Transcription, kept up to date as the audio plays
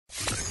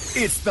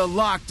It's the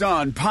Locked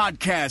On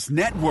Podcast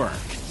Network,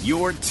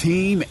 your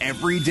team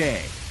every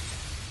day.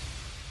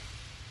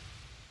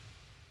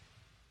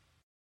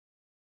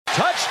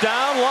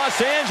 Touchdown,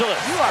 Los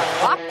Angeles. You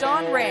are Locked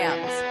On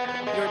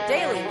Rams, your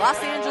daily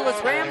Los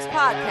Angeles Rams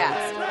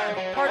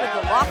podcast. Part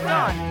of the Locked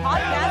On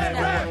Podcast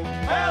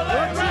Network,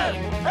 your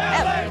team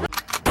every day.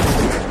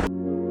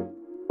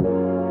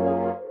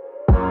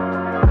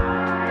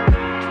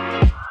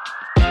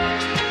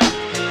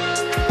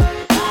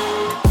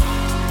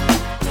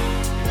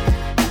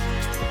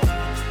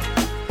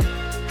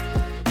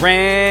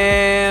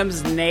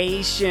 Rams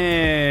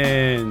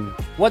Nation.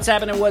 What's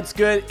happening? What's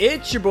good?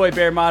 It's your boy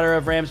Bear Motter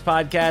of Rams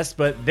Podcast,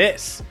 but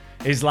this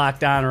is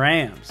Locked On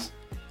Rams.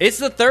 It's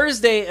the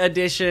Thursday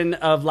edition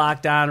of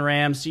Locked On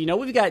Rams. So,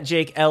 we've got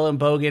Jake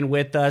Ellenbogen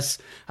with us.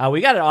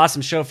 We got an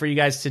awesome show for you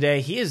guys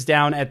today. He is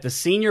down at the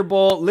Senior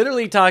Bowl,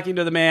 literally talking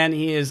to the man.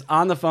 He is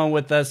on the phone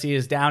with us. He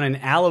is down in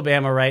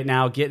Alabama right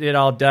now, getting it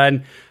all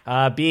done,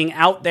 being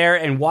out there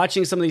and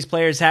watching some of these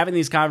players, having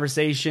these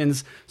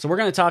conversations. So we're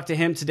going to talk to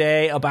him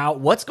today about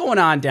what's going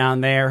on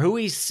down there, who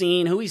he's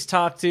seen, who he's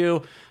talked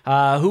to,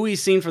 who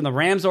he's seen from the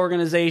Rams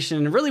organization,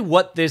 and really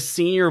what this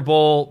Senior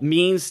Bowl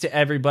means to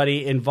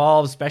everybody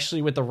involved,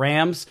 especially with the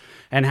Rams,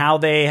 and how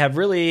they have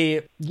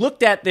really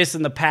looked at this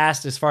in the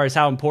past as far as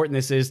how important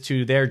this is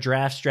to their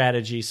draft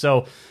strategy.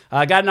 So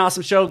got an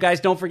awesome show.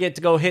 Guys, don't forget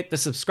to go hit the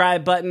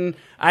subscribe button,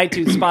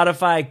 iTunes,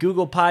 Spotify,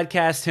 Google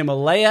Podcasts,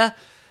 Himalaya.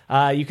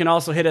 You can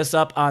also hit us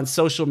up on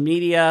social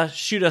media,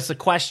 shoot us a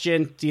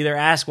question to either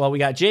ask while we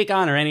got Jake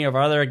on or any of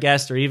our other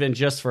guests, or even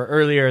just for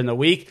earlier in the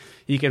week.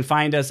 You can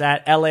find us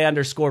at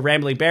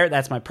LA_Rambling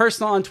That's my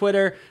personal on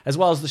Twitter, as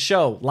well as the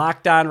show,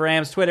 Locked On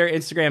Rams, Twitter,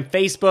 Instagram,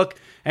 Facebook.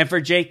 And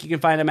for Jake, you can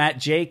find him at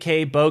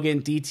JK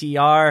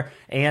DTR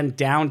and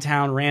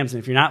Downtown Rams.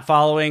 And if you're not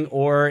following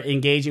or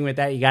engaging with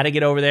that, you got to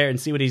get over there and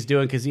see what he's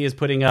doing, because he is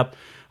putting up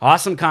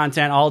awesome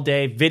content all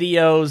day,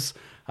 videos,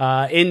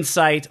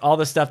 insight, all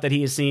the stuff that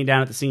he is seeing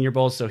down at the Senior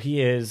Bowl. So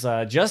he is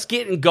just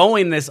getting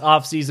going this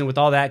offseason with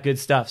all that good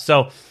stuff.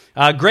 So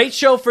great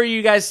show for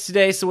you guys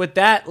today. So with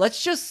that,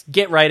 let's just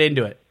get right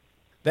into it.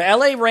 The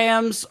LA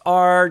Rams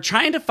are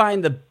trying to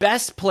find the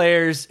best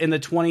players in the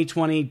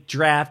 2020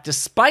 draft,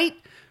 despite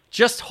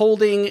just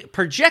holding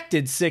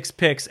projected 6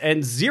 picks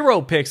and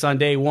 0 picks on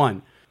day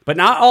one. But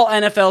not all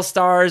NFL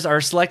stars are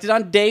selected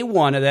on day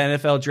one of the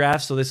NFL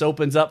draft, so this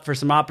opens up for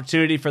some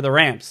opportunity for the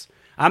Rams.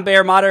 I'm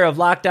Bear Motter of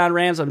Locked On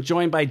Rams. I'm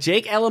joined by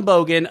Jake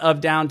Ellenbogen of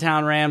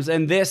Downtown Rams,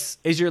 and this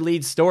is your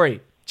lead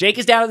story. Jake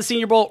is down at the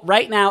Senior Bowl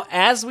right now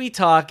as we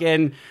talk,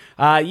 and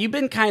you've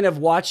been kind of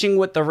watching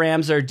what the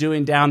Rams are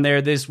doing down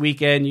there this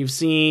weekend. You've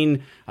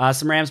seen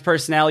some Rams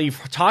personnel. You've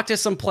talked to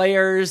some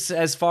players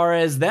as far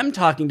as them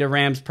talking to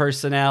Rams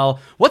personnel.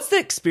 What's the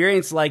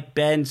experience like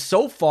been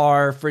so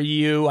far for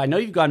you? I know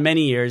you've gone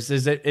many years.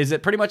 Is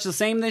it pretty much the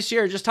same this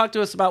year? Just talk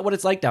to us about what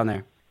it's like down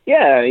there.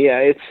 Yeah.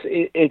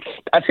 It's.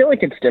 I feel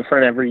like it's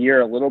different every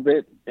year a little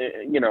bit.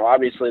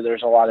 Obviously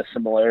there's a lot of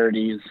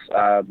similarities.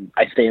 I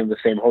stay in the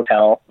same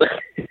hotel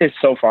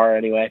so far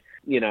anyway.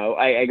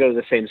 I go to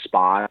the same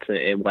spots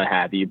and what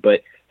have you.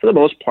 But for the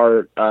most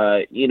part,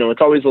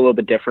 it's always a little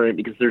bit different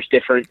because there's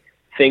different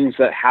things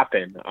that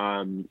happen.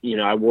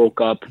 I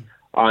woke up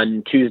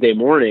on Tuesday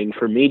morning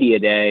for media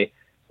day,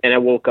 and I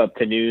woke up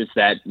to news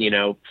that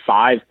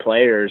 5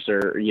 players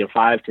or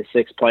 5 to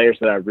 6 players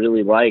that I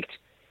really liked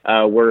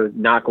were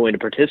not going to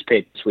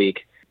participate this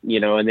week,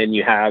 and then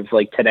you have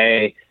like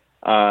today,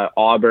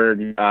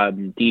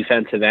 Auburn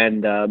defensive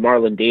end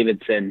Marlon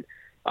Davidson.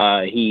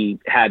 He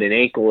had an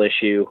ankle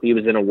issue. He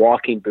was in a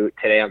walking boot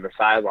today on the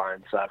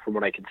sidelines, from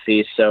what I can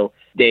see. So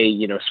they,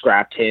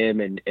 scrapped him,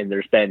 and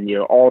there's been,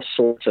 all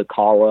sorts of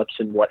call-ups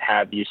and what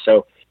have you.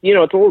 So,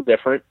 it's a little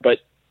different, but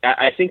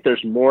I think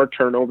there's more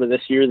turnover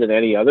this year than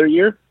any other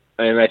year.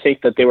 And I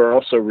think that they were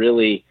also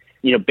really,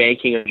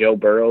 banking on Joe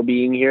Burrow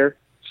being here.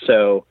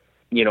 So,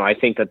 I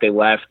think that they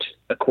left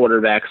a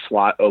quarterback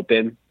slot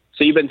open.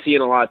 So you've been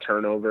seeing a lot of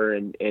turnover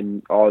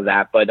and all of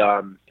that. But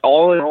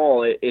all in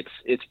all, it's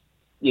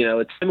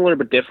similar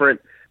but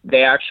different.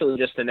 They actually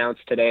just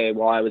announced today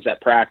while I was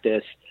at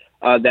practice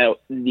that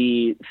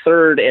the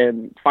third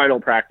and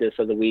final practice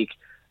of the week,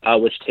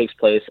 which takes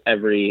place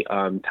every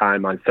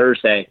time on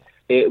Thursday,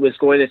 it was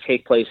going to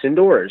take place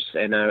indoors.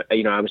 And, I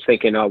was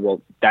thinking, oh,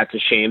 well, that's a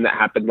shame that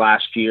happened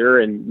last year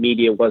and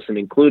media wasn't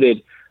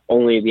included,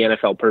 only the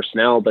NFL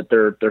personnel, but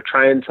they're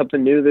trying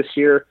something new this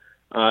year.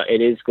 It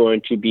is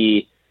going to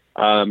be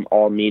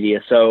all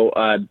media. So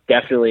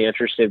definitely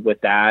interested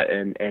with that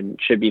and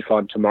should be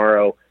fun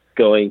tomorrow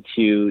going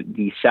to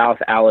the South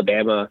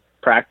Alabama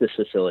practice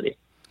facility.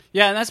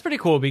 Yeah, and that's pretty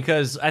cool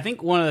because I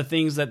think one of the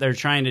things that they're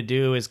trying to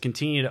do is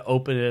continue to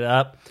open it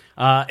up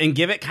and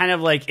give it kind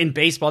of like in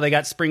baseball, they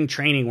got spring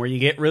training where you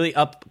get really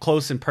up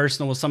close and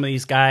personal with some of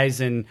these guys,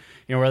 and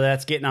whether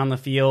that's getting on the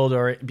field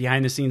or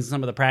behind the scenes in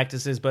some of the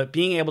practices, but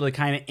being able to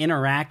kind of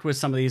interact with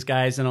some of these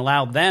guys and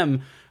allow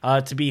them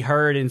to be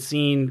heard and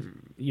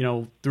seen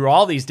through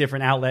all these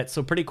different outlets.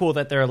 So pretty cool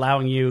that they're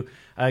allowing you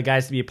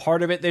guys to be a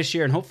part of it this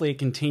year, and hopefully it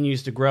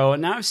continues to grow.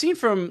 And now I've seen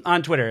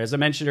on Twitter, as I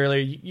mentioned earlier,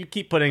 you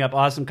keep putting up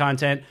awesome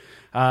content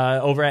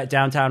over at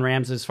Downtown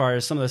Rams as far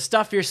as some of the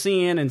stuff you're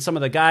seeing and some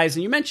of the guys.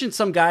 And you mentioned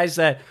some guys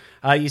that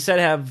you said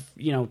have,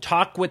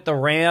 talked with the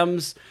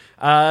Rams.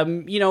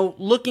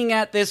 Looking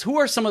at this, who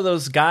are some of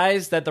those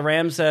guys that the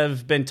Rams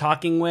have been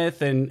talking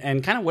with, and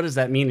kind of what does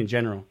that mean in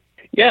general?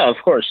 Yeah, of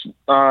course.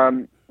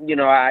 I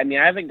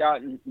haven't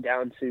gotten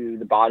down to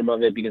the bottom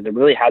of it because it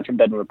really hasn't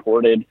been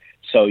reported.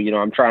 So,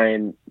 I'm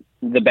trying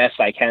the best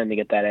I can to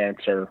get that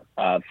answer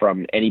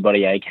from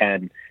anybody I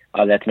can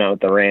that's not with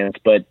the Rams.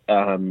 But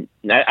I don't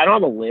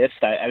have a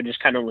list. I just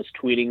kind of was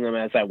tweeting them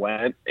as I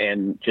went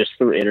and just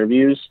through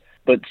interviews.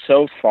 But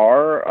so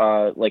far,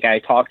 I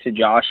talked to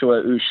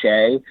Joshua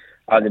Uche,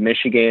 the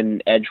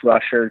Michigan edge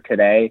rusher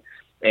today,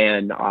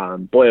 and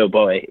boy, oh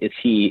boy, is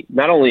he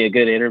not only a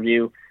good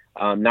interview,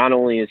 not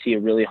only is he a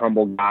really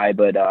humble guy,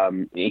 but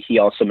he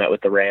also met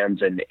with the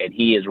Rams, and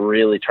he is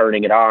really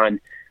turning it on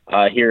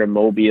here in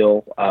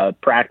Mobile,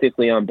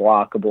 practically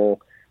unblockable.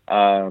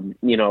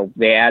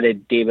 They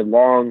added David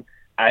Long.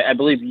 I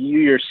believe you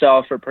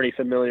yourself are pretty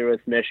familiar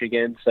with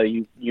Michigan, so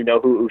you know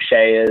who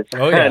Uche is.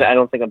 Oh, yeah. I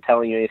don't think I'm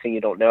telling you anything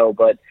you don't know,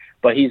 but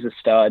he's a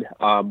stud.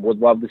 Would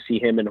love to see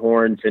him in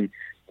Horns, and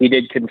he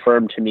did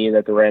confirm to me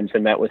that the Rams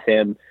had met with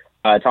him.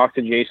 Talked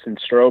to Jason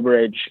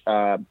Strobridge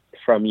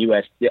from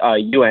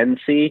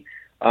UNC,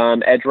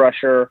 edge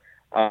rusher.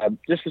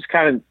 Just was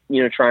kind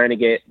of, trying to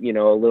get,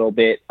 a little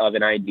bit of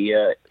an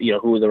idea,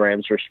 who the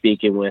Rams were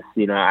speaking with,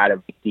 out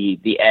of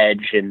the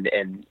edge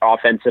and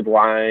offensive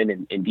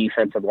line and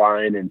defensive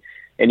line and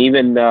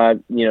even,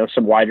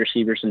 some wide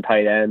receivers and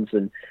tight ends.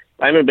 And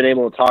I haven't been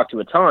able to talk to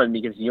a ton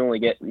because you only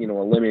get, a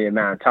limited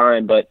amount of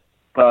time. But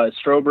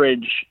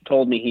Strobridge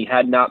told me he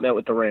had not met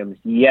with the Rams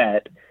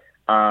yet.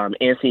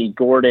 Anthony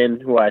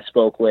Gordon, who I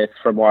spoke with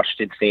from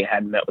Washington State,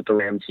 hadn't met with the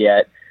Rams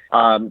yet.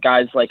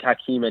 Guys like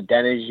Hakeem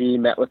Adeniji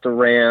met with the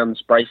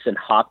Rams. Bryson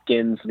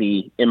Hopkins,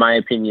 in my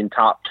opinion,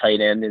 top tight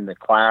end in the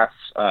class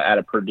out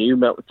of Purdue,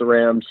 met with the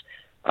Rams.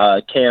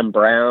 Cam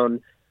Brown,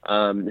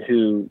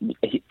 who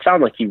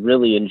sounded like he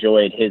really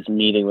enjoyed his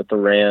meeting with the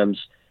Rams.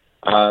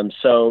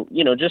 So,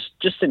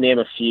 just to name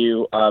a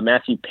few,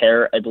 Matthew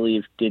Parrott, I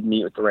believe, did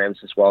meet with the Rams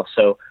as well.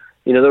 So,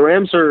 the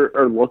Rams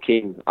are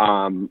looking,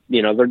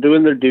 they're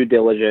doing their due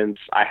diligence.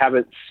 I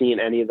haven't seen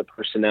any of the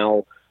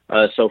personnel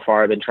so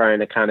far. I've been trying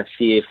to kind of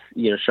see if,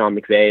 Sean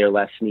McVay or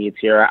Les Snead's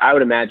here. I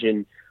would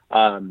imagine,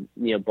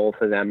 both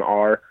of them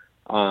are.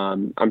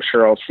 I'm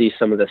sure I'll see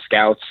some of the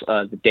scouts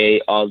the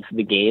day of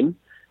the game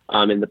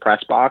in the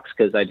press box,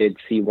 because I did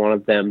see one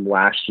of them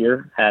last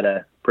year, had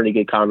a pretty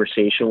good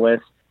conversation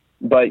with.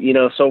 But,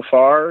 so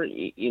far,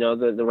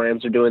 the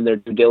Rams are doing their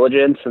due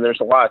diligence, and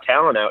there's a lot of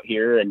talent out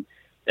here. And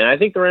I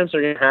think the Rams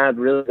are going to have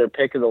really their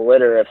pick of the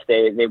litter if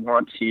they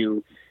want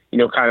to,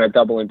 kind of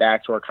doubling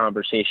back to our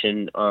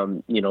conversation,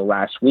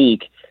 last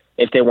week,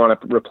 if they want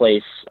to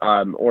replace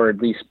or at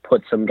least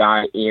put some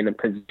guy in a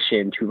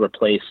position to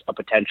replace a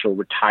potential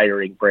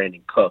retiring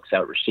Brandon Cooks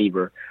at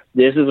receiver.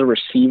 This is a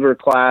receiver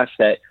class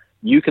that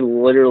you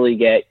can literally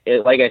get,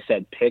 like I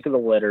said, pick of the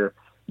litter.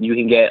 You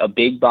can get a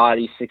big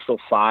body,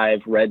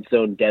 605, red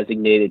zone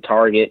designated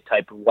target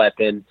type of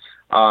weapon.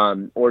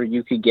 Or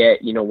you could get,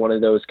 one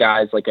of those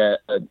guys like a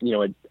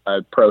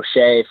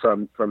Prochet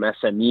from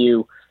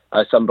SMU,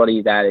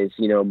 somebody that is,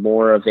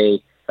 more of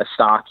a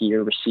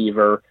stockier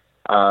receiver,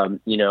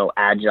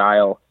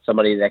 agile,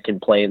 somebody that can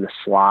play in the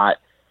slot.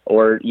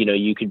 Or,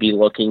 you could be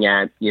looking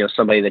at,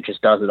 somebody that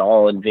just does it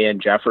all in Van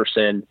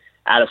Jefferson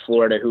out of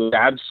Florida, who is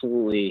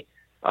absolutely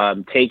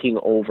taking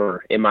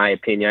over, in my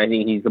opinion. I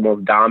think he's the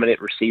most dominant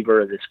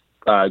receiver of this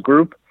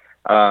group.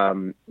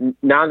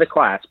 Not the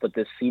class, but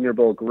this Senior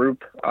Bowl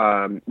group.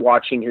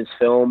 Watching his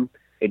film,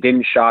 it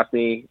didn't shock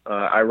me.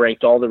 I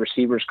ranked all the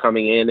receivers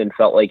coming in and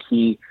felt like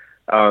he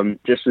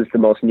just is the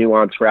most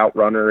nuanced route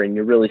runner, and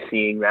you're really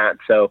seeing that.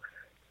 So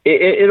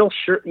it'll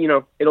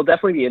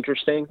definitely be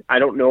interesting. I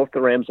don't know if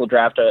the Rams will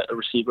draft a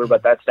receiver,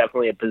 but that's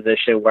definitely a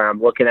position where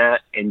I'm looking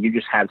at, and you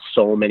just have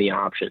so many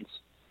options.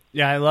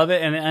 Yeah, I love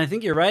it, and I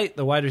think you're right.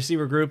 The wide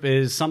receiver group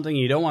is something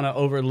you don't want to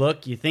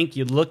overlook. You think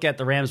you look at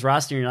the Rams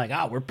roster and you're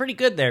like, we're pretty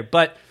good there,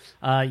 but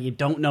you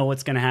don't know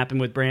what's going to happen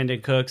with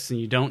Brandon Cooks, and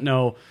you don't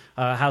know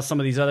how some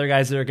of these other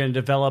guys that are going to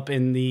develop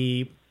in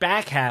the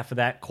back half of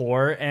that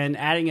core. And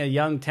adding a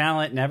young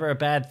talent, never a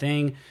bad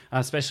thing,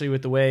 especially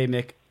with the way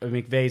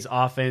McVay's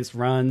offense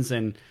runs,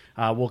 and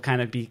we'll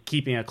kind of be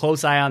keeping a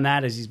close eye on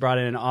that as he's brought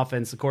in an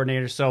offensive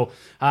coordinator. So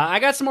I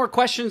got some more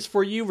questions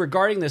for you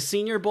regarding the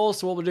Senior Bowl.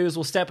 So what we'll do is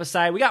we'll step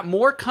aside. We got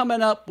more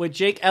coming up with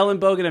Jake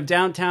Ellenbogen of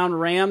Downtown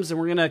Rams, and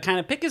we're going to kind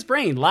of pick his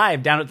brain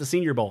live down at the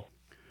Senior Bowl.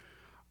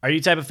 Are you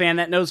the type of fan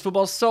that knows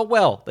football so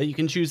well that you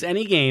can choose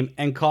any game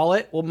and call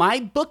it? Well,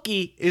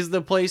 MyBookie is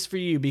the place for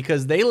you,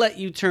 because they let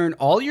you turn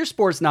all your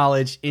sports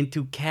knowledge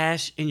into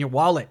cash in your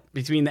wallet.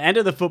 Between the end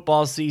of the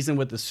football season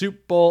with the Super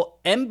Bowl,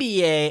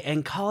 NBA,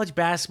 and college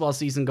basketball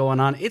season going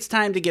on, it's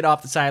time to get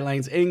off the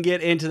sidelines and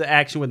get into the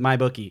action with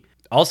MyBookie.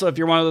 Also, if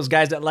you're one of those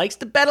guys that likes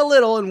to bet a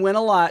little and win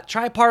a lot,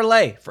 try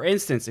parlay. For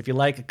instance, if you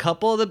like a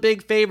couple of the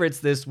big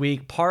favorites this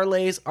week,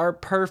 parlays are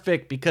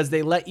perfect because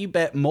they let you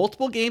bet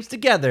multiple games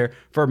together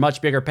for a much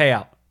bigger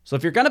payout. So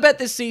if you're going to bet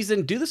this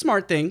season, do the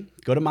smart thing.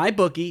 Go to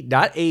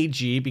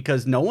mybookie.ag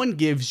because no one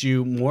gives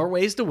you more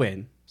ways to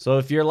win. So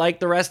if you're like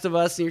the rest of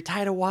us and you're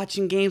tired of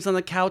watching games on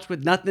the couch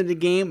with nothing to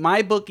gain,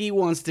 MyBookie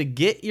wants to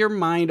get your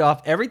mind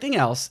off everything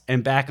else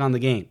and back on the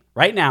game.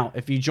 Right now,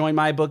 if you join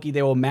MyBookie,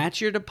 they will match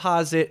your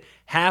deposit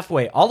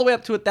halfway, all the way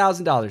up to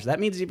 $1,000. That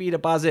means if you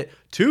deposit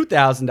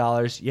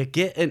 $2,000, you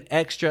get an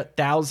extra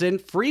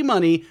 $1,000 free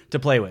money to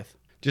play with.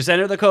 Just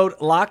enter the code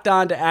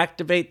LOCKEDON to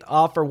activate the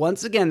offer.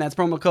 Once again, that's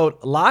promo code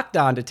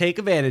LOCKEDON to take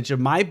advantage of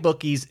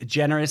MyBookie's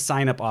generous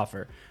sign-up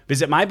offer.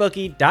 Visit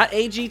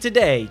mybookie.ag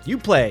today. You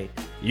play,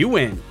 you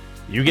win,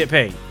 you get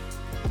paid.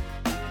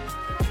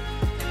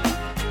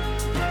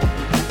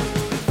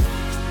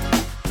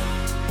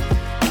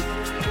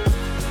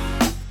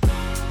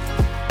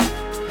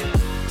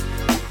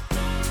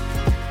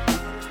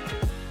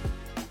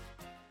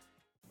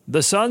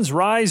 The Suns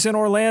rise in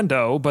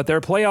Orlando, but their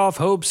playoff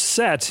hopes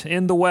set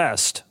in the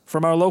West.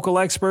 From our local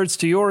experts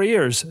to your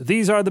ears,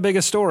 these are the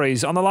biggest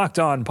stories on the Locked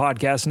On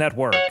Podcast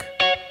Network.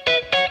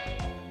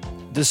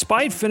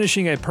 Despite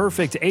finishing a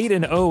perfect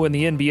 8-0 in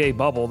the NBA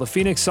bubble, the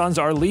Phoenix Suns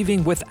are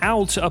leaving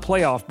without a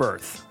playoff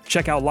berth.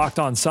 Check out Locked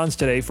On Suns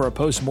today for a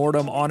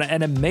post-mortem on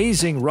an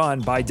amazing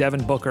run by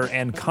Devin Booker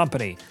and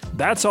company.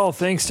 That's all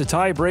thanks to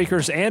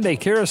tiebreakers and a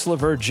Karis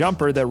LeVert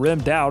jumper that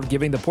rimmed out,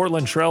 giving the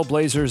Portland Trail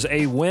Blazers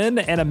a win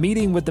and a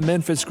meeting with the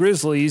Memphis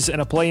Grizzlies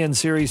in a play-in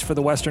series for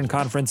the Western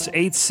Conference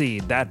 8th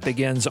seed. That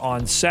begins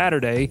on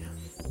Saturday.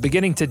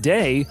 Beginning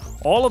today,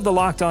 all of the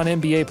Locked On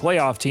NBA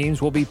playoff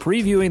teams will be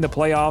previewing the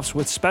playoffs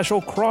with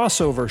special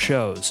crossover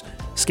shows.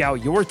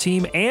 Scout your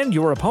team and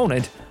your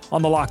opponent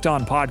on the Locked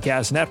On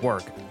Podcast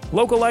Network.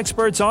 Local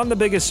experts on the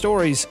biggest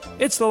stories.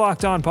 It's the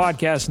Locked On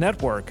Podcast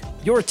Network.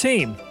 Your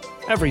team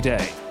every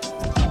day.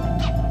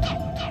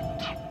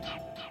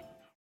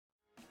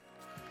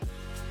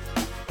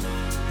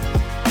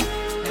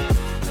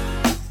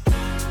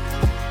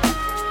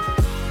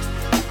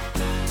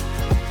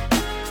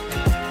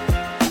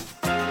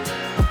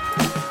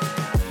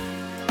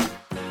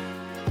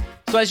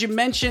 So as you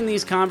mentioned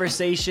these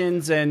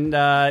conversations and,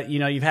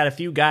 you've had a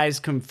few guys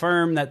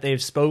confirm that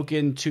they've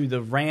spoken to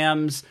the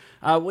Rams.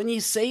 When you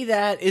say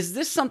that, is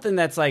this something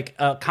that's like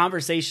a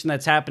conversation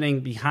that's happening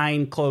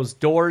behind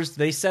closed doors? Do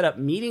they set up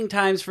meeting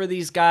times for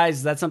these guys?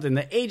 Is that something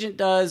the agent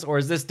does? Or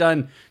is this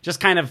done just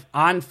kind of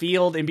on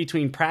field in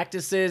between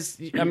practices?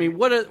 I mean,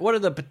 what are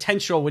the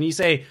potential when you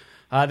say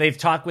they've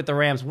talked with the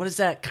Rams? What does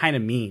that kind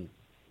of mean?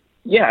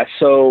 Yeah,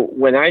 so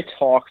when I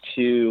talk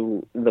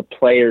to the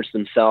players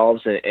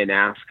themselves and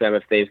ask them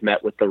if they've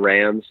met with the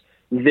Rams,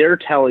 they're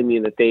telling me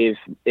that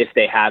if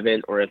they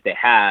haven't or if they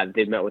have,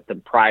 they've met with them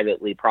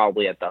privately,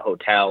 probably at the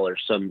hotel or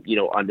some,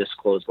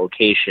 undisclosed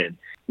location.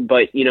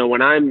 But,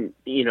 when I'm,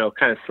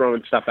 kind of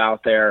throwing stuff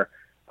out there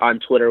on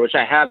Twitter, which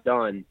I have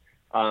done,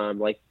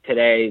 like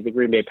today, the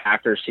Green Bay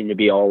Packers seem to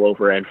be all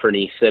over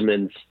Anthony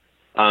Jennings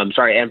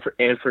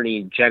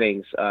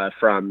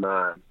from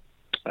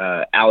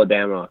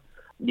Alabama.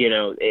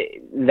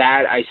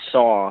 That I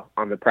saw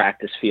on the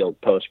practice field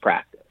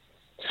post-practice.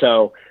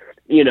 So,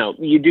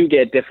 you do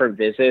get different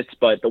visits,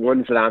 but the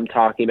ones that I'm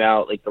talking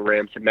about, like the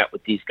Rams have met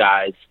with these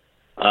guys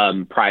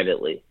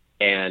privately.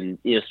 And,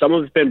 some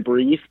of it's been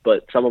brief,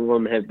 but some of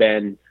them have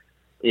been,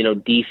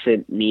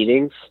 decent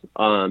meetings.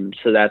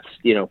 So that's,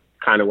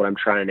 kind of what I'm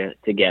trying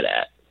to get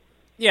at.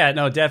 Yeah,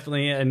 no,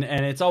 definitely. And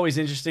it's always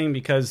interesting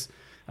because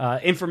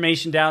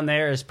information down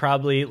there is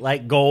probably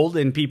like gold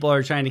and people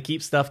are trying to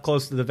keep stuff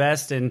close to the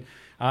vest. And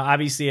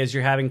obviously, as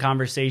you're having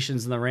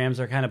conversations and the Rams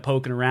are kind of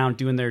poking around,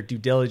 doing their due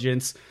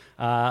diligence,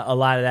 a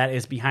lot of that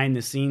is behind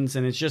the scenes.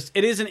 And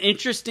it is an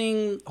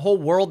interesting whole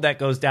world that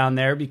goes down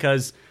there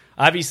because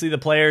obviously the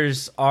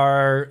players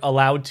are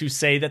allowed to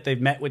say that they've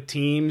met with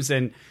teams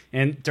and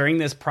during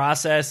this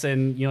process.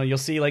 And, you'll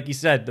see, like you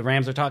said, the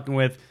Rams are talking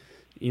with,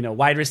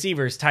 wide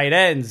receivers, tight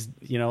ends,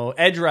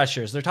 edge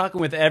rushers. They're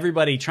talking with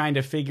everybody trying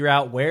to figure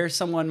out where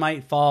someone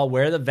might fall,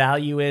 where the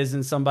value is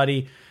in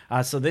somebody.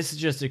 So this is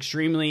just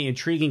extremely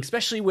intriguing,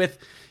 especially with,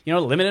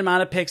 limited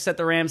amount of picks that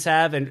the Rams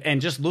have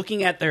and just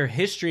looking at their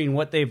history and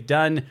what they've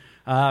done,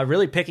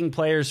 really picking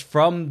players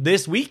from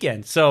this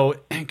weekend. So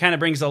it kind of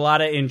brings a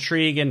lot of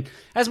intrigue. And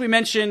as we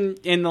mentioned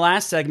in the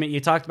last segment, you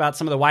talked about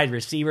some of the wide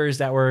receivers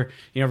that were,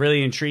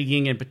 really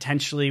intriguing and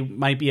potentially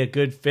might be a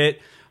good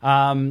fit.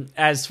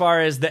 As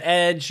far as the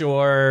edge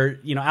or,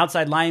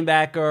 outside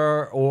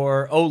linebacker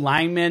or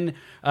O-lineman,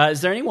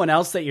 is there anyone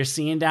else that you're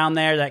seeing down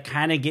there that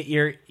kind of get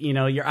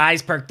your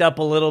eyes perked up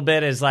a little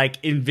bit as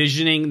like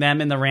envisioning them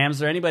in the Rams? Is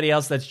there anybody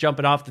else that's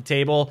jumping off the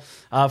table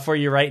for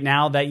you right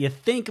now that you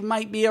think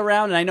might be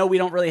around? And I know we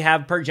don't really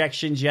have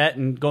projections yet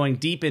and going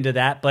deep into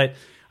that, but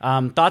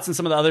thoughts on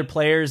some of the other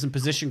players and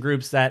position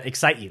groups that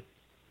excite you?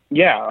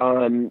 Yeah,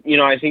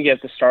 I think you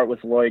have to start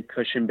with Lloyd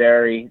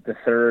Cushenberry, the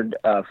third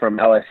from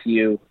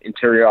LSU,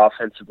 interior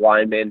offensive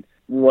lineman.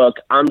 Look,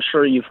 I'm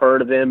sure you've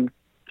heard of him.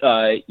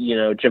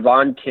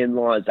 Javon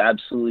Kinlaw is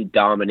absolutely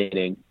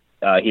dominating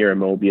here in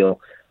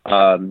Mobile.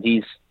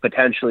 He's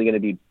potentially going to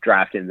be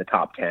drafted in the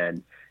top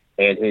 10,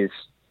 and his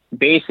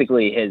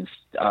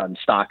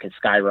stock has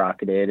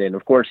skyrocketed. And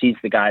of course, he's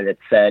the guy that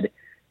said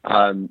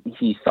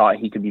he thought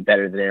he could be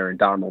better than Aaron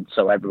Donald,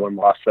 so everyone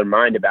lost their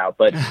mind about.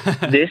 But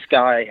this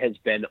guy has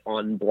been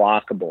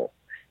unblockable.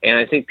 And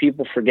I think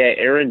people forget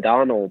Aaron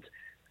Donald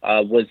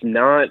was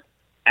not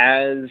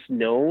as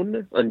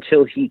known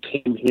until he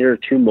came here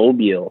to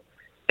Mobile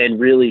and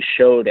really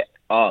showed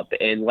up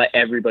and let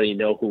everybody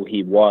know who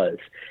he was.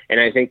 And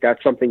I think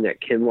that's something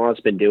that Kinlaw's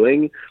been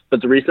doing.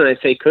 But the reason I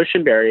say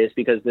Cushenberry is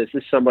because this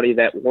is somebody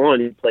that, one,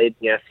 he played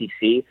in the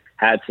SEC,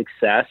 had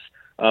success,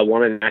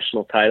 won a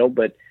national title.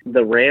 But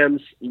the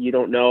Rams, you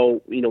don't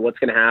know, what's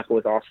going to happen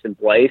with Austin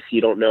Blythe.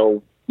 You don't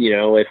know,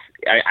 if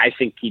I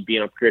think he'd be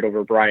an upgrade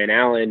over Brian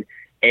Allen.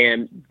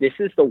 And this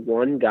is the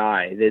one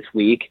guy this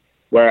week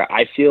where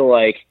I feel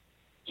like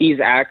he's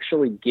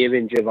actually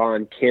given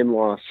Javon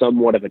Kinlaw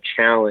somewhat of a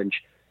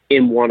challenge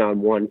in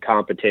one-on-one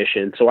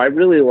competition. So I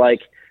really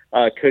like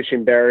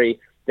Cushenberry.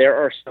 There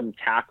are some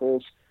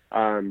tackles.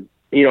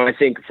 I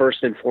think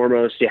first and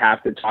foremost, you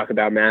have to talk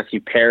about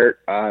Matthew Parrott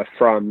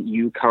from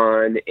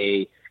UConn,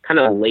 a kind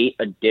of late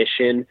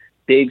addition,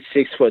 big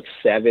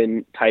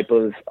 6'7" type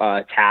of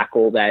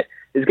tackle that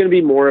is going to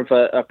be more of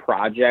a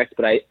project,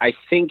 but I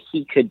think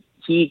he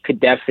could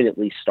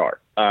definitely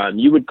start.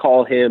 You would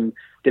call him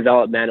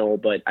developmental,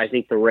 but I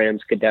think the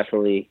Rams could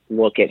definitely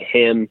look at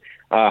him.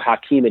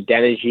 Hakeem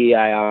Adeniji,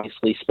 I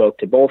obviously spoke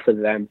to both of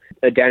them.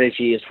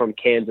 Adeniji is from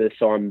Kansas,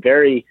 so I'm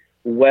very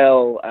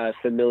well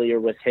familiar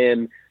with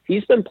him.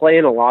 He's been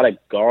playing a lot of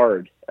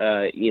guard,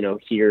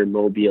 here in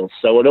Mobile,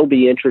 so it'll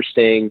be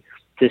interesting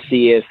to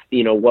see if,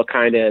 what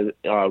kind of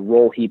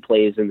role he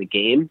plays in the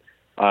game,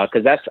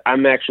 because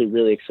I'm actually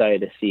really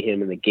excited to see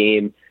him in the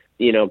game.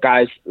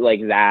 Guys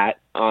like that.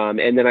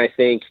 And then I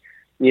think,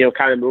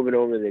 kind of moving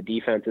over to the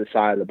defensive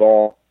side of the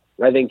ball,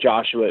 I think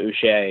Joshua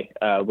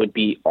Uche would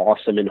be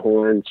awesome in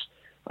horns.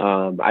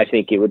 I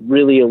think it would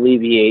really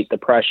alleviate the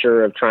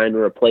pressure of trying to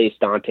replace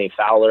Dante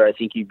Fowler. I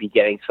think you'd be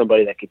getting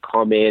somebody that could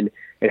come in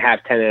and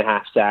have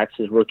 10.5 sacks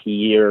his rookie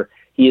year.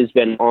 He has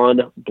been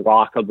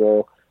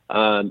unblockable.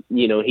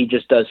 He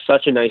just does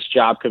such a nice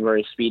job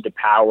converting speed to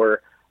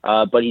power,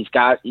 but he's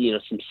got,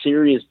 some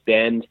serious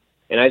bend.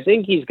 And I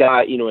think he's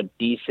got, a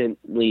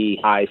decently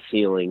high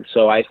ceiling.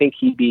 So I think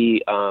he'd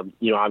be,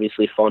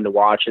 obviously fun to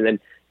watch. And then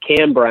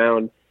Cam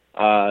Brown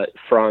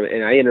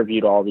and I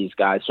interviewed all these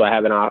guys, so I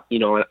have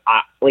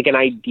an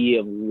idea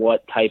of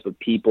what type of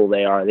people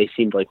they are. They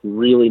seemed like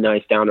really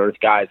nice, down-to-earth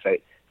guys.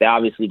 They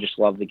obviously just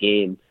love the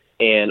game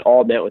and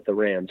all met with the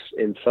Rams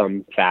in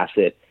some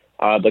facet.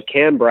 But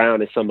Cam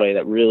Brown is somebody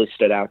that really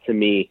stood out to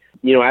me,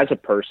 as a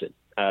person,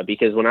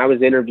 because when I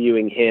was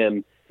interviewing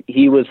him,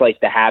 he was like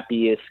the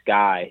happiest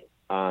guy.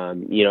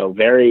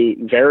 Very,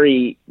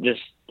 very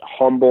just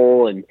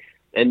humble,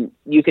 and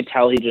you could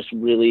tell he just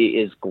really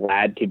is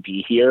glad to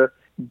be here.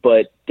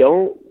 But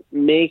don't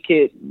make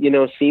it,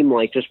 seem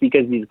like just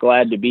because he's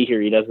glad to be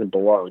here, he doesn't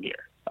belong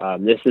here.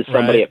 This is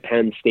somebody Right. at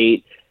Penn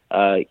State.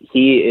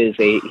 He's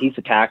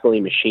a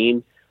tackling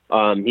machine.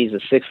 He's a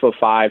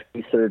 6'5",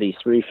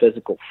 233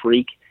 physical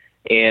freak.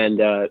 And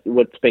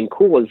what's been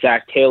cool is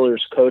Zach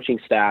Taylor's coaching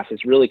staff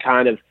has really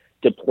kind of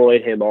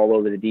deployed him all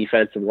over the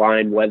defensive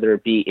line, whether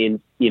it be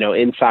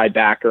inside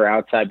backer,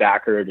 outside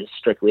backer, or just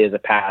strictly as a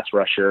pass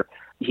rusher.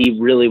 He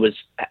really was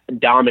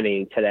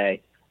dominating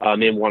today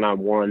in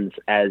one-on-ones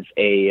as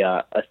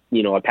a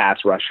pass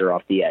rusher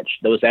off the edge.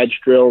 Those edge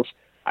drills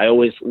I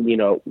always,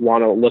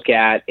 want to look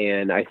at,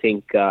 and I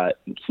think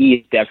he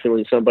is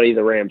definitely somebody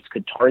the Rams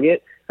could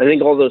target. I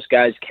think all those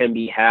guys can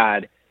be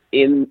had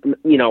in,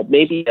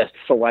 maybe a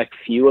select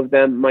few of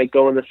them might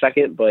go in the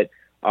second, but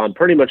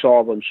pretty much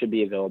all of them should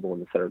be available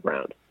in the third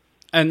round.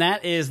 And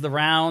that is the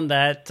round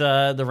that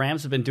the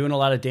Rams have been doing a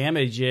lot of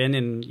damage in.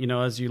 And,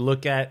 as you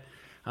look at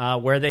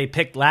where they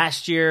picked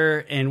last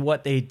year and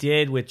what they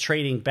did with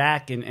trading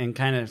back and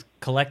kind of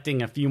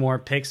collecting a few more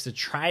picks to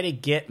try to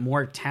get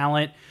more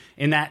talent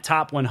in that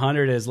top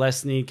 100, as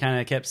Leslie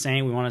kind of kept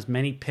saying, we want as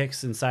many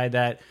picks inside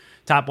that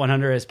top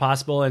 100 as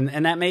possible.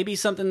 And that may be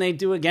something they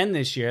do again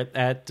this year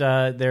at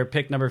their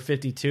pick number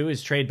 52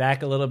 is trade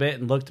back a little bit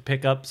and look to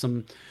pick up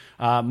some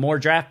more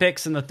draft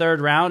picks in the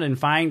third round and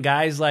find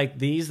guys like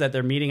these that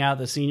they're meeting out at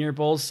the Senior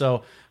Bowl.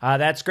 So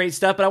that's great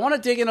stuff. But I want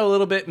to dig in a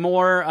little bit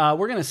more.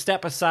 We're going to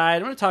step aside.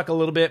 I'm going to talk a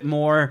little bit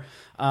more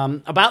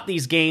about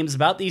these games,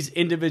 about these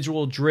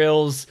individual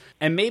drills,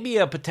 and maybe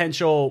a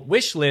potential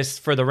wish list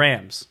for the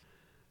Rams.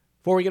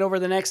 Before we get over to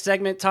the next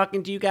segment,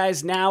 talking to you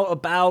guys now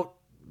about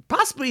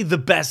possibly the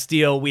best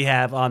deal we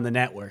have on the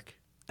network.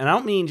 And I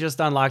don't mean just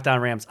on Locked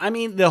On Rams. I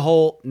mean the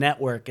whole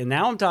network. And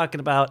now I'm talking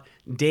about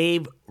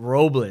Dave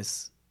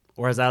Robles,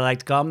 or as I like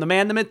to call him, the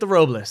man, the myth, the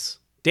Robles.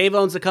 Dave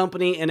owns a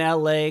company in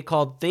LA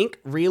called Think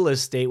Real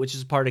Estate, which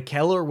is part of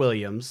Keller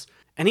Williams.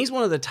 and he's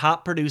one of the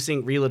top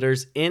producing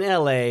realtors in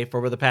LA for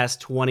over the past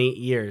 20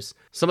 years.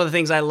 Some of the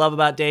things I love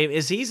about Dave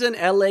is he's an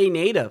LA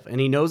native and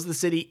he knows the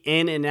city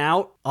in and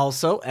out.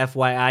 Also,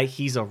 FYI,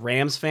 he's a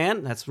Rams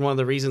fan. That's one of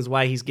the reasons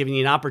why he's giving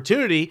you an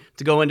opportunity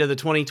to go into the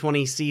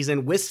 2020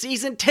 season with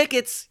season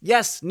tickets.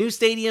 Yes, new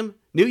stadium,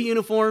 new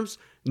uniforms,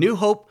 new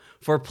hope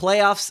for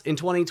playoffs in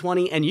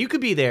 2020, and you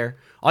could be there.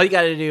 All you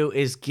got to do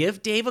is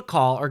give Dave a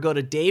call or go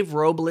to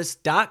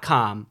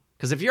daverobles.com.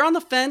 Because if you're on the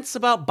fence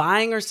about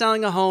buying or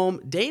selling a home,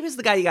 Dave is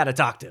the guy you got to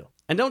talk to.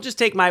 And don't just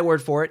take my word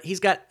for it.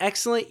 He's got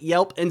excellent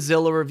Yelp and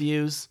Zillow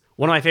reviews.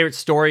 One of my favorite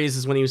stories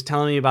is when he was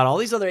telling me about all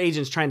these other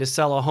agents trying to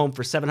sell a home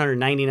for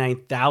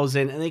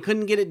 $799,000 and they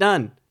couldn't get it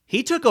done.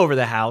 He took over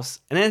the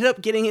house and ended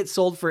up getting it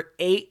sold for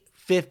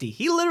 $850,000.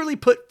 He literally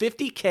put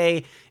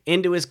 $50,000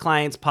 into his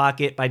client's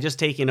pocket by just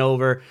taking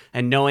over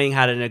and knowing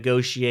how to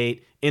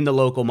negotiate in the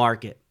local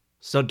market.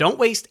 So don't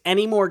waste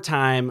any more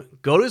time.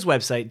 Go to his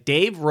website,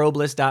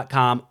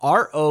 daverobles.com,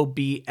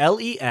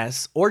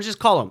 ROBLES, or just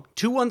call him,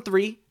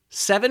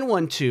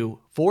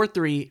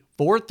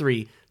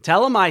 213-712-4343.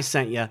 Tell him I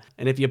sent you.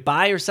 And if you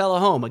buy or sell a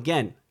home,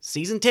 again,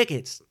 season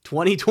tickets,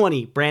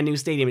 2020, brand new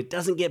stadium. It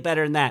doesn't get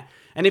better than that.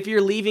 And if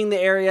you're leaving the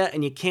area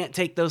and you can't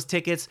take those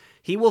tickets,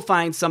 he will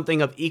find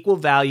something of equal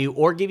value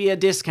or give you a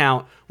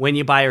discount when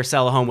you buy or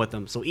sell a home with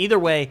him. So either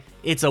way,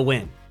 it's a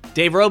win.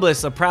 Dave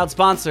Robles, a proud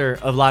sponsor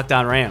of Locked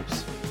On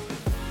Rams.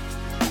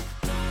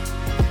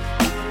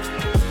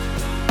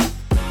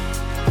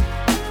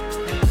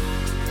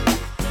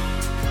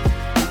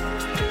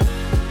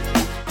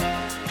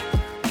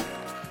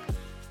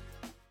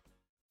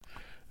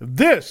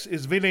 This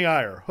is Vinny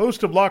Iyer,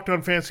 host of Locked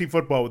On Fantasy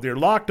Football with your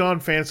Locked On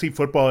Fantasy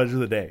Football Edge of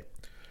the Day.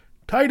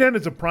 Tight end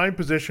is a prime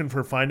position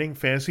for finding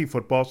fantasy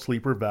football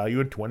sleeper value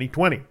in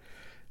 2020.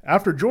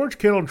 After George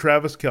Kittle and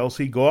Travis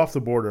Kelce go off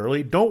the board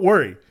early, don't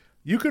worry.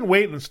 You can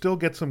wait and still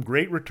get some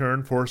great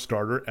return for a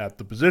starter at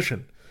the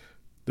position.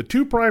 The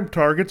two prime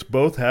targets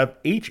both have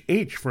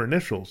HH for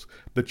initials,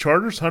 the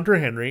Chargers' Hunter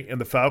Henry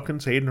and the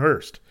Falcons' Hayden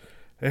Hurst.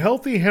 A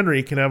healthy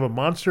Henry can have a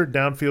monster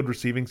downfield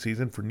receiving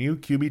season for new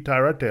QB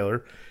Tyrod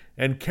Taylor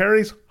and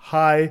carries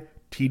high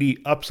TD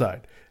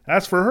upside.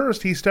 As for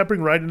Hurst, he's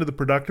stepping right into the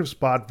productive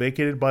spot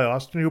vacated by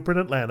Austin Hooper in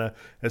Atlanta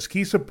as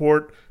key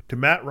support to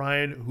Matt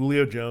Ryan,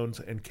 Julio Jones,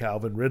 and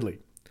Calvin Ridley.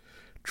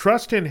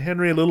 Trust in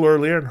Henry a little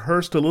earlier and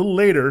Hurst a little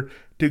later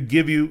to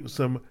give you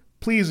some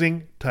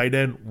pleasing tight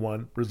end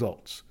one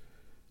results.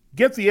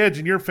 Get the edge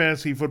in your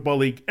fantasy football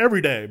league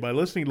every day by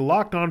listening to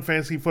Locked On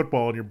Fantasy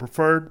Football on your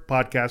preferred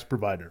podcast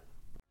provider.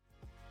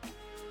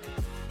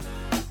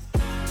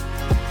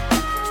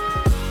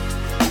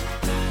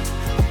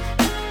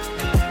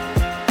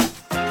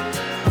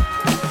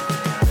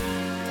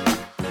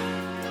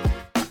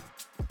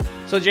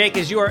 So, Jake,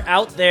 as you are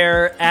out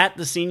there at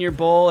the Senior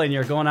Bowl and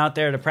you're going out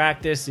there to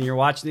practice and you're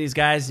watching these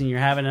guys and you're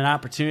having an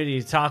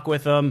opportunity to talk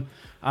with them,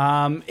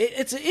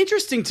 it's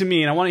interesting to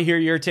me, and I want to hear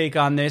your take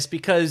on this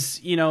because,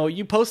 you know,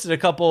 you posted a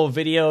couple of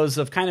videos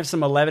of kind of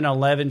some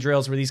 11-11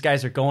 drills where these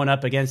guys are going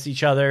up against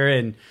each other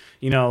and,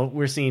 you know,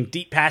 we're seeing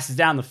deep passes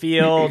down the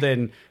field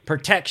and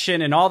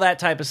protection and all that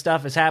type of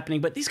stuff is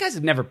happening. But these guys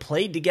have never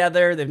played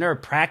together. They've never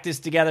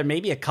practiced together,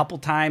 maybe a couple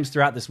times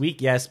throughout this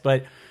week, yes,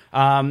 but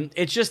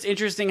it's just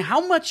interesting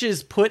how much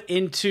is put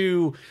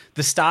into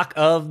the stock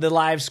of the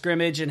live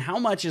scrimmage and how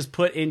much is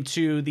put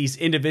into these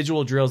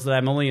individual drills that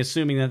I'm only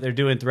assuming that they're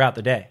doing throughout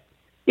the day.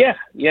 Yeah,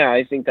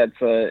 I think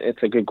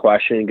it's a good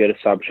question, good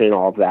assumption,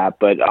 all of that.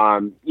 But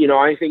you know,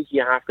 I think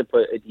you have to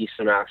put a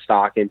decent amount of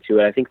stock into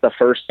it. I think the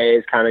first day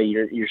is kind of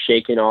you're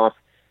shaking off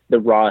the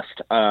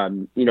rust.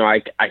 You know,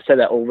 I said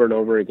that over and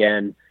over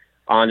again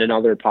on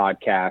another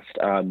podcast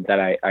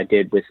that I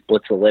did with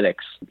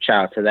Blitzalytics.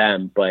 Shout out to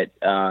them. But,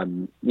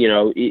 you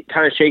know,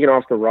 kind of shaking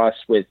off the rust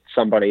with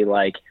somebody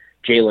like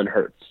Jalen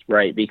Hurts,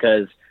 right?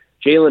 Because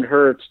Jalen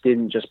Hurts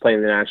didn't just play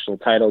in the national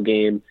title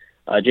game.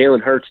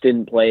 Jalen Hurts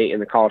didn't play in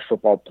the college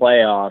football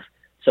playoff.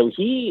 So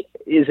he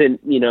isn't,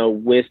 you know,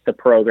 with the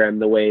program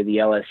the way the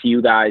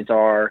LSU guys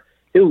are,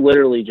 who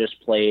literally just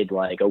played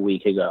like a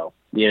week ago,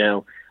 you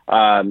know.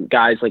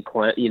 Guys like,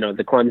 you know,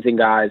 the Clemson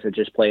guys that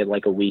just played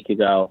like a week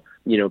ago,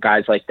 you know,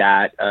 guys like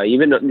that,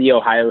 even the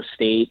Ohio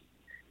State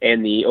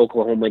and the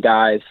Oklahoma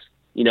guys,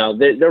 you know,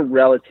 they're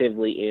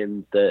relatively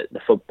in the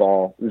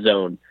football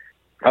zone.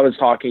 I was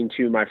talking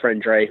to my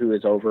friend Dre, who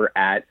is over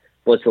at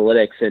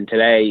Blitzalytics, and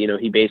today, you know,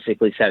 he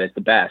basically said it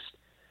the best.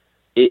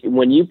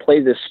 When you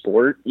play this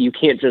sport, you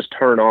can't just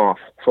turn off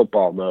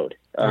football mode,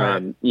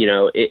 right. You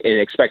know, and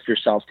expect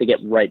yourself to get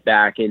right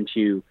back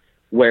into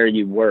where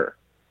you were.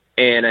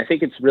 And I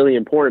think it's really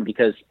important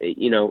because,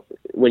 you know,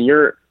 when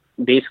you're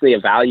basically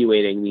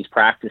evaluating these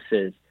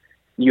practices,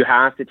 you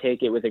have to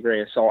take it with a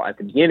grain of salt at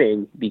the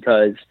beginning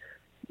because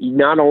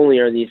not only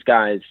are these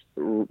guys,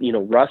 you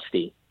know,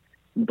 rusty,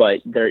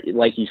 but they're,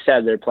 like you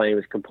said, they're playing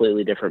with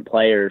completely different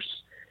players.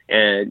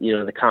 And, you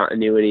know, the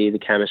continuity, the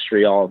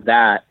chemistry, all of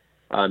that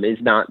is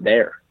not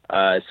there.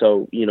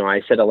 So, you know,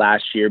 I said it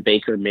last year,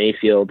 Baker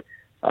Mayfield,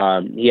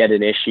 he had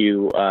an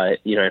issue,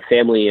 you know, a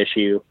family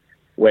issue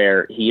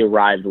where he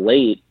arrived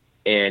late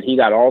and he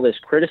got all this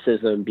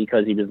criticism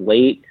because he was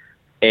late,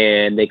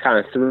 and they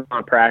kind of threw him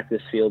on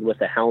practice field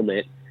with a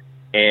helmet,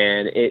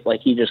 and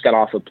he just got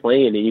off a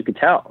plane, and you could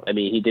tell. I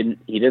mean, he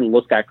didn't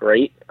look that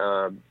great.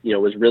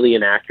 Was really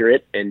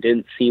inaccurate and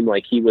didn't seem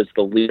like he was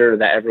the leader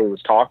that everyone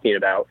was talking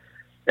about.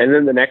 And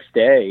then the next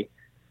day,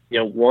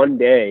 one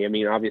day, I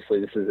mean, obviously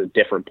this is a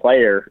different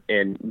player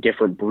and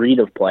different breed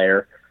of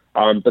player,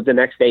 but the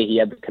next day he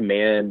had the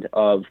command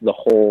of the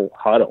whole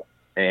huddle,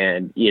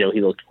 and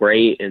he looked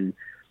great. And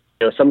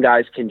some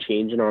guys can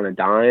change it on a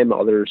dime,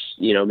 others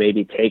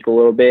maybe take a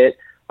little bit.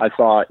 I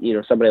thought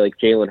somebody like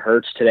Jalen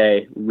Hurts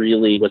today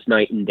really was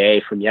night and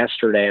day from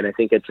yesterday, and I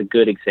think it's a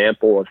good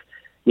example of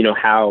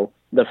how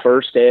the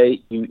first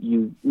day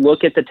you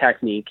look at the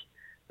technique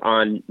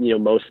on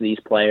most of these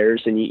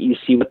players, and you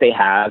see what they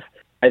have.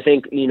 I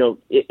think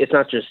it's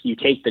not just you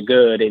take the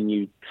good and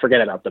you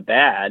forget about the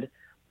bad.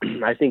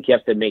 I think you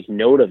have to make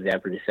note of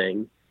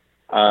everything,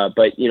 but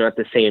at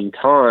the same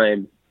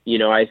time,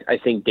 I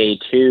think day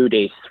 2,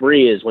 day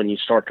 3 is when you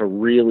start to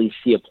really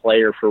see a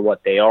player for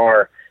what they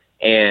are.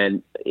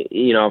 And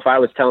if I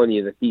was telling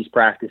you that these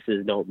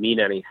practices don't mean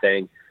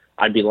anything,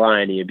 I'd be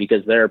lying to you,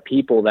 because there are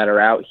people that are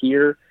out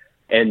here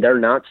and they're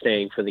not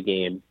staying for the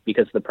game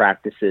because the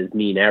practices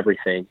mean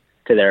everything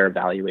to their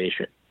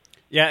evaluation.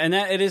 Yeah, and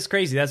it is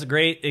crazy. That's a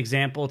great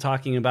example,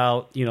 talking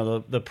about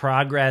the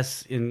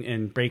progress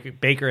in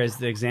Baker as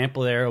the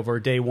example there over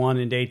day 1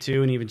 and day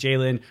 2, and even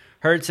Jalen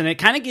Hurts. And it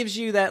kind of gives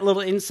you that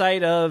little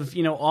insight of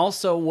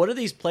also what are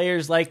these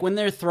players like when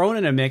they're thrown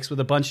in a mix with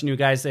a bunch of new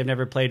guys they've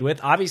never played with.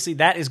 Obviously,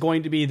 that is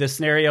going to be the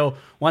scenario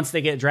once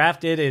they get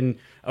drafted in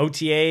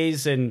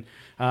OTAs and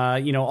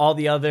all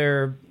the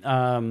other,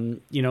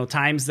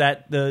 times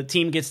that the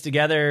team gets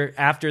together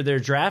after they're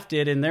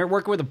drafted and they're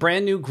working with a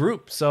brand new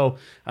group. So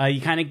you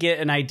kind of get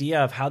an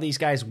idea of how these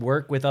guys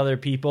work with other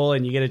people,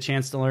 and you get a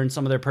chance to learn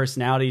some of their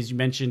personalities you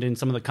mentioned in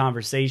some of the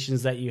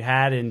conversations that you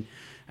had.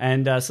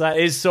 And so that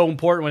is so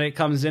important when it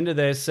comes into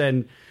this.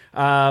 And,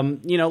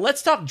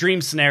 let's talk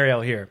dream scenario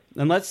here.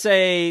 And let's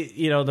say,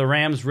 the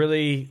Rams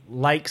really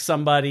like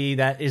somebody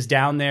that is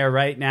down there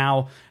right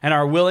now and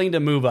are willing to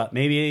move up,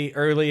 maybe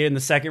early in the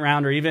second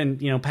round, or even,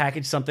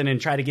 package something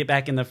and try to get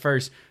back in the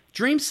first.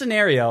 Dream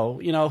scenario,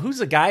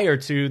 who's a guy or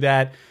two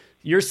that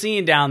you're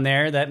seeing down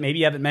there that maybe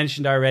you haven't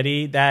mentioned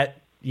already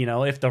that,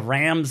 if the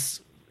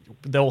Rams,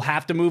 they'll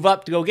have to move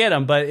up to go get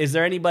them. But is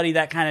there anybody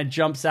that kind of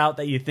jumps out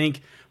that you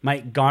think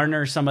might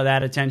garner some of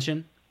that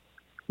attention?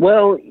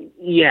 Well,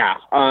 yeah.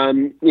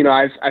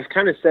 I've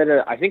kind of said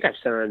it. I think I've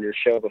said it on your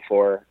show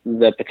before,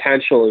 the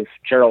potential of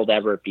Gerald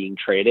Everett being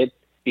traded,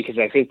 because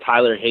I think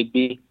Tyler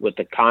Higbee, with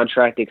the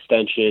contract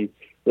extension,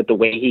 with the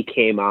way he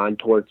came on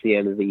towards the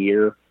end of the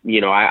year,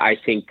 I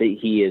think that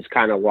he is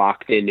kind of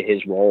locked into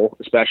his role,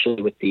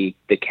 especially with the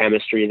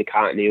chemistry, the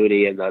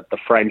continuity, and the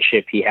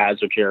friendship he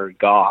has with Jared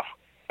Goff.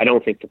 I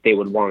don't think that they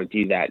would want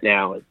to do that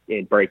now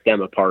and break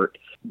them apart.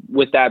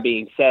 With that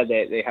being said,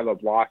 they have a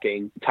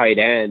blocking tight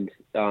end,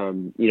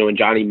 in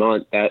Johnny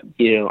Munt that,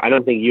 I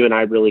don't think you and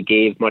I really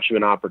gave much of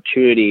an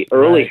opportunity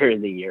earlier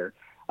in the year.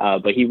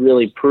 But he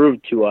really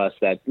proved to us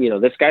that,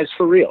 this guy's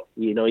for real.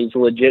 He's a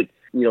legit,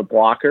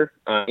 blocker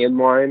in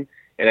line.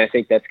 And I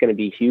think that's going to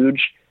be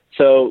huge.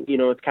 So,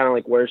 it's kind of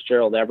like, where's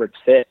Gerald Everett's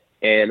fit?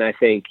 And I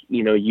think,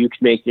 you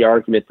could make the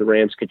argument the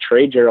Rams could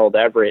trade Gerald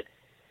Everett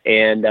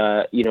and,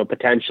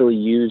 potentially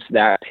use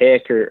that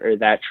pick or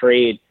that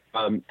trade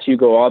to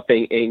go up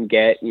and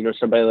get,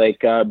 somebody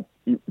like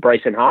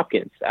Bryson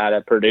Hopkins out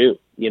of Purdue.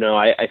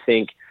 I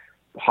think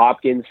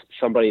Hopkins,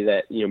 somebody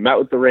that, met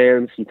with the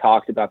Rams, he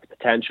talked about the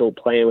potential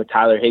playing with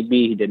Tyler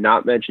Higbee. He did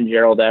not mention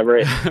Gerald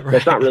Everett. Right.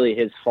 That's not really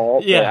his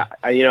fault. Yeah.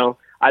 But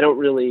I don't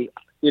really,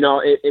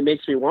 it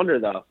makes me wonder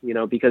though,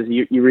 because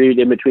you read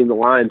in between the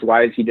lines,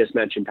 why does he just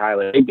mention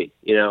Tyler Higbee?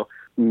 It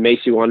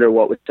makes you wonder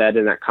what was said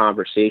in that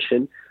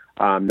conversation.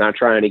 Not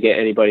trying to get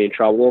anybody in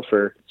trouble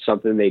for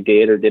something they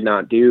did or did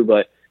not do,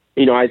 but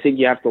I think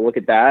you have to look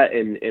at that.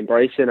 And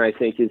Bryson, I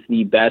think, is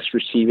the best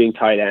receiving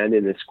tight end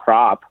in this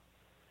crop.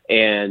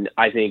 And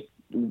I think,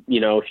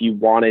 if you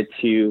wanted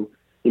to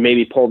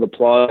maybe pull the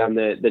plug on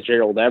the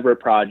Gerald Everett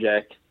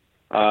project,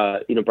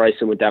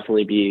 Bryson would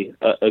definitely be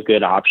a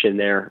good option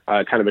there,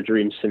 kind of a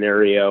dream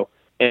scenario.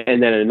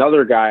 And then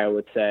another guy I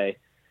would say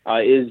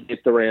is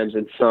if the Rams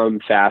in some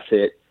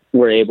facet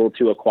were able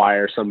to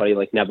acquire somebody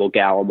like Neville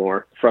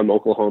Gallimore from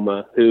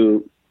Oklahoma,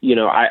 who,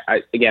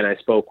 I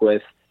spoke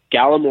with.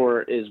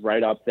 Gallimore is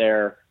right up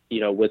there,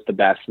 with the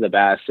best of the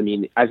best. I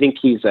mean, I think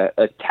he's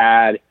a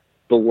tad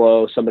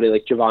below somebody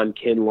like Javon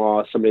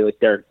Kinlaw, somebody like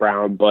Derek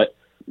Brown, but,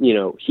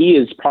 he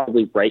is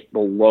probably right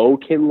below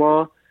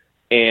Kinlaw.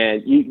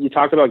 And you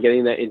talk about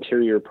getting that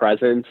interior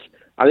presence.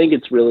 I think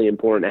it's really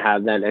important to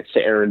have that next to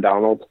Aaron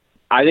Donald.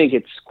 I think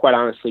it's quite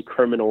honestly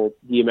criminal,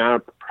 the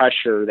amount of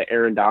pressure that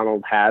Aaron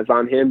Donald has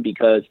on him,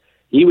 because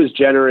he was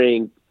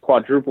generating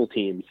quadruple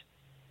teams.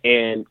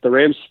 And the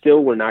Rams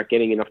still were not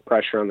getting enough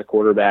pressure on the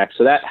quarterback.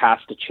 So that has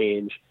to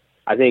change.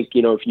 I think,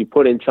 if you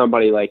put in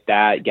somebody like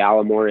that,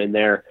 Gallimore in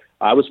there,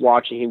 I was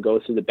watching him go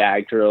through the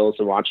bag drills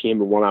and watching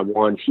him in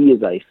one-on-ones. He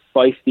is a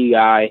feisty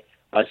guy.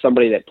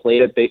 somebody that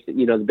played at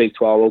the Big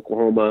 12,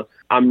 Oklahoma.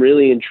 I'm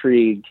really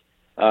intrigued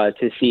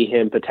to see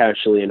him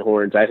potentially in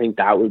Horns. I think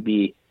that would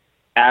be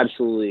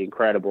absolutely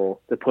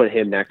incredible to put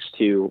him next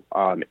to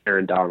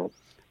Aaron Donald.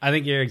 I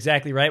think you're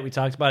exactly right. We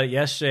talked about it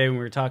yesterday when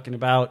we were talking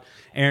about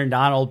Aaron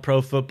Donald,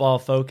 Pro Football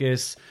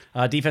Focus,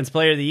 Defense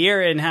Player of the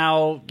Year, and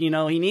how, he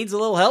needs a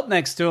little help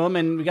next to him.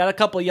 And we got a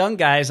couple young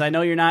guys. I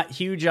know you're not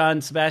huge on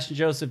Sebastian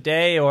Joseph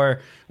Day,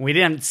 or we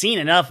didn't seen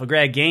enough of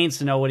Greg Gaines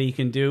to know what he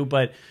can do,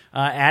 but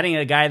adding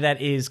a guy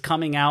that is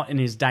coming out and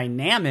is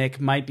dynamic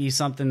might be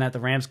something that the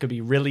Rams could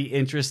be really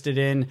interested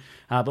in.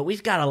 But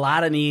we've got a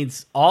lot of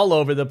needs all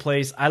over the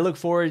place. I look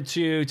forward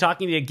to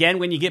talking to you again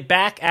when you get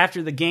back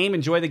after the game.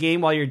 Enjoy the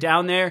game while you're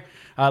down there.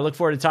 Look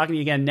forward to talking to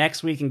you again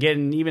next week and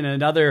getting even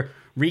another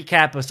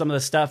recap of some of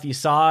the stuff you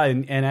saw.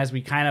 And as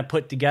we kind of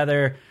put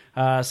together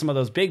some of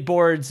those big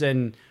boards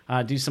and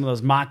do some of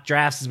those mock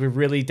drafts as we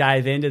really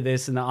dive into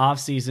this in the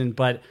offseason.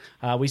 But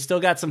we still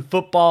got some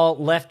football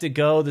left to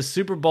go, the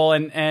Super Bowl,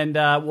 and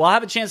we'll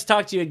have a chance to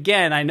talk to you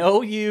again. I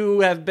know you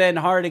have been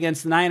hard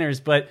against the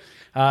Niners, but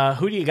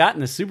who do you got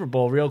in the Super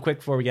Bowl real quick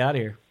before we get out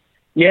of here?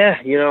 Yeah,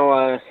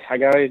 I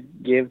got to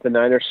give the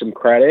Niners some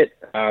credit.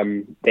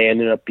 They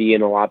ended up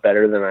being a lot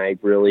better than I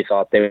really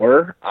thought they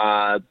were.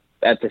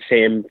 At the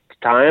same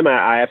time,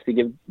 I have to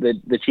give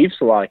the Chiefs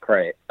a lot of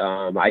credit.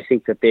 I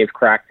think that they've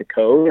cracked the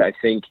code. I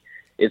think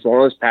as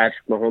long as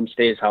Patrick Mahomes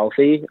stays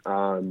healthy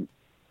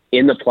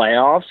in the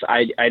playoffs,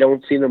 I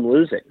don't see them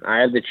losing. I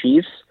have the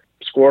Chiefs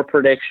score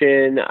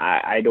prediction.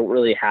 I don't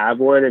really have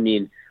one. I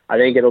mean, I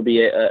think it'll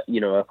be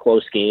a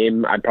close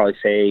game. I'd probably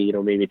say,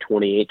 maybe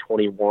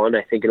 28-21.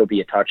 I think it'll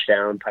be a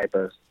touchdown type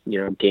of,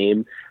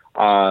 game.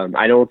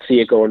 I don't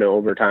see it going to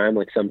overtime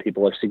like some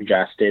people have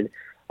suggested.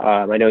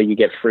 I know you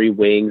get free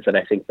wings, and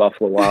I think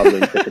Buffalo Wild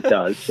Wings if it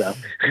does. So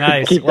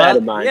nice. Keep that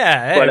in mind.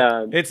 Yeah,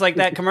 but, it's like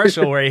that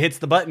commercial where he hits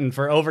the button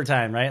for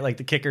overtime, right? Like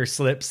the kicker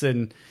slips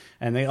and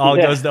they all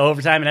goes to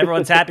overtime, and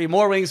everyone's happy.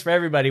 More wings for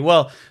everybody.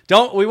 Well,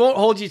 we won't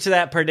hold you to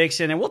that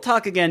prediction, and we'll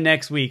talk again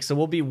next week. So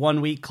we'll be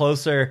 1 week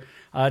closer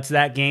to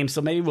that game. So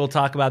maybe we'll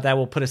talk about that.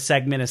 We'll put a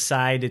segment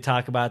aside to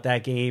talk about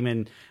that game.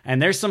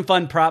 And there's some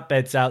fun prop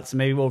bets out. So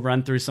maybe we'll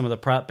run through some of the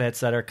prop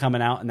bets that are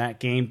coming out in that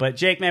game. But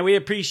Jake, man, we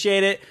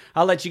appreciate it.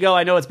 I'll let you go.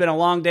 I know it's been a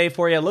long day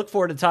for you. I look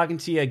forward to talking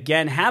to you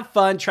again. Have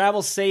fun,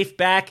 travel safe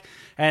back,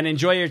 and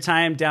enjoy your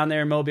time down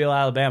there in Mobile,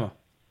 Alabama.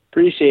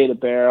 Appreciate it,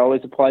 Bear.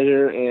 Always a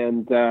pleasure.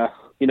 And,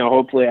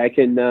 hopefully I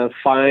can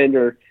find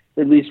or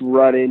at least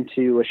run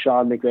into a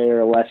Sean McVay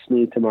or a Les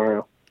Snead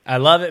tomorrow. I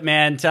love it,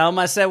 man. Tell him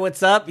I said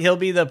what's up. He'll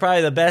be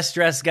probably the best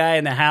dressed guy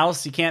in the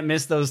house. You can't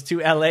miss those two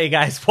LA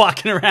guys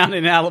walking around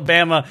in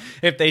Alabama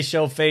if they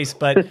show face.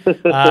 But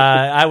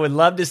I would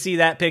love to see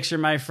that picture,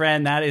 my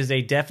friend. That is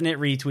a definite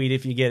retweet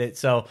if you get it.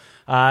 So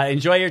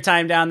enjoy your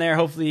time down there.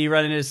 Hopefully you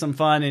run into some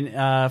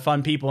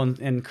fun people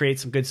and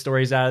create some good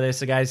stories out of this.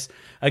 So guys,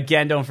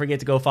 again, don't forget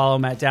to go follow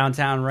him at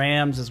Downtown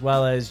Rams as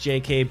well as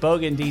JK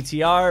Bogan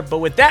DTR. But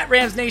with that,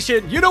 Rams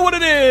Nation, you know what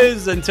it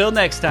is. Until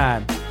next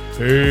time.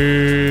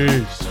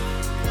 Peace.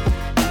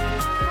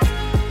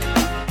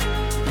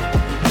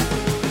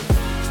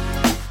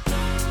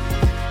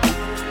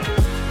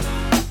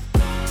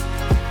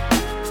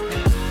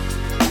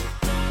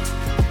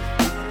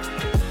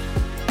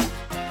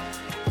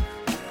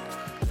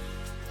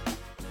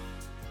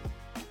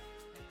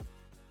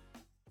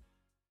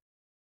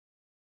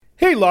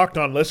 Hey, Locked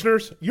On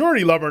listeners, you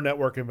already love our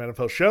network of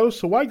NFL shows,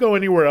 so why go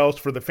anywhere else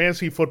for the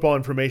fantasy football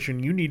information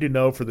you need to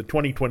know for the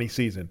 2020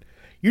 season?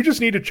 You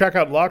just need to check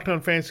out Locked On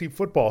Fantasy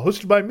Football,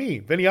 hosted by me,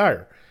 Vinny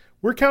Iyer.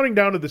 We're counting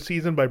down to the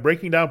season by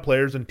breaking down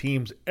players and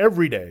teams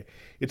every day.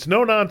 It's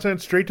no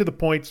nonsense, straight to the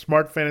point,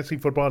 smart fantasy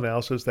football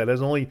analysis that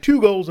has only two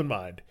goals in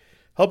mind: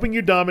 helping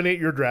you dominate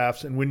your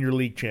drafts and win your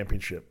league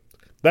championship.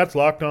 That's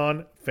Locked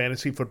On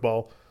Fantasy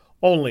Football,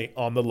 only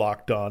on the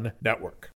Locked On Network.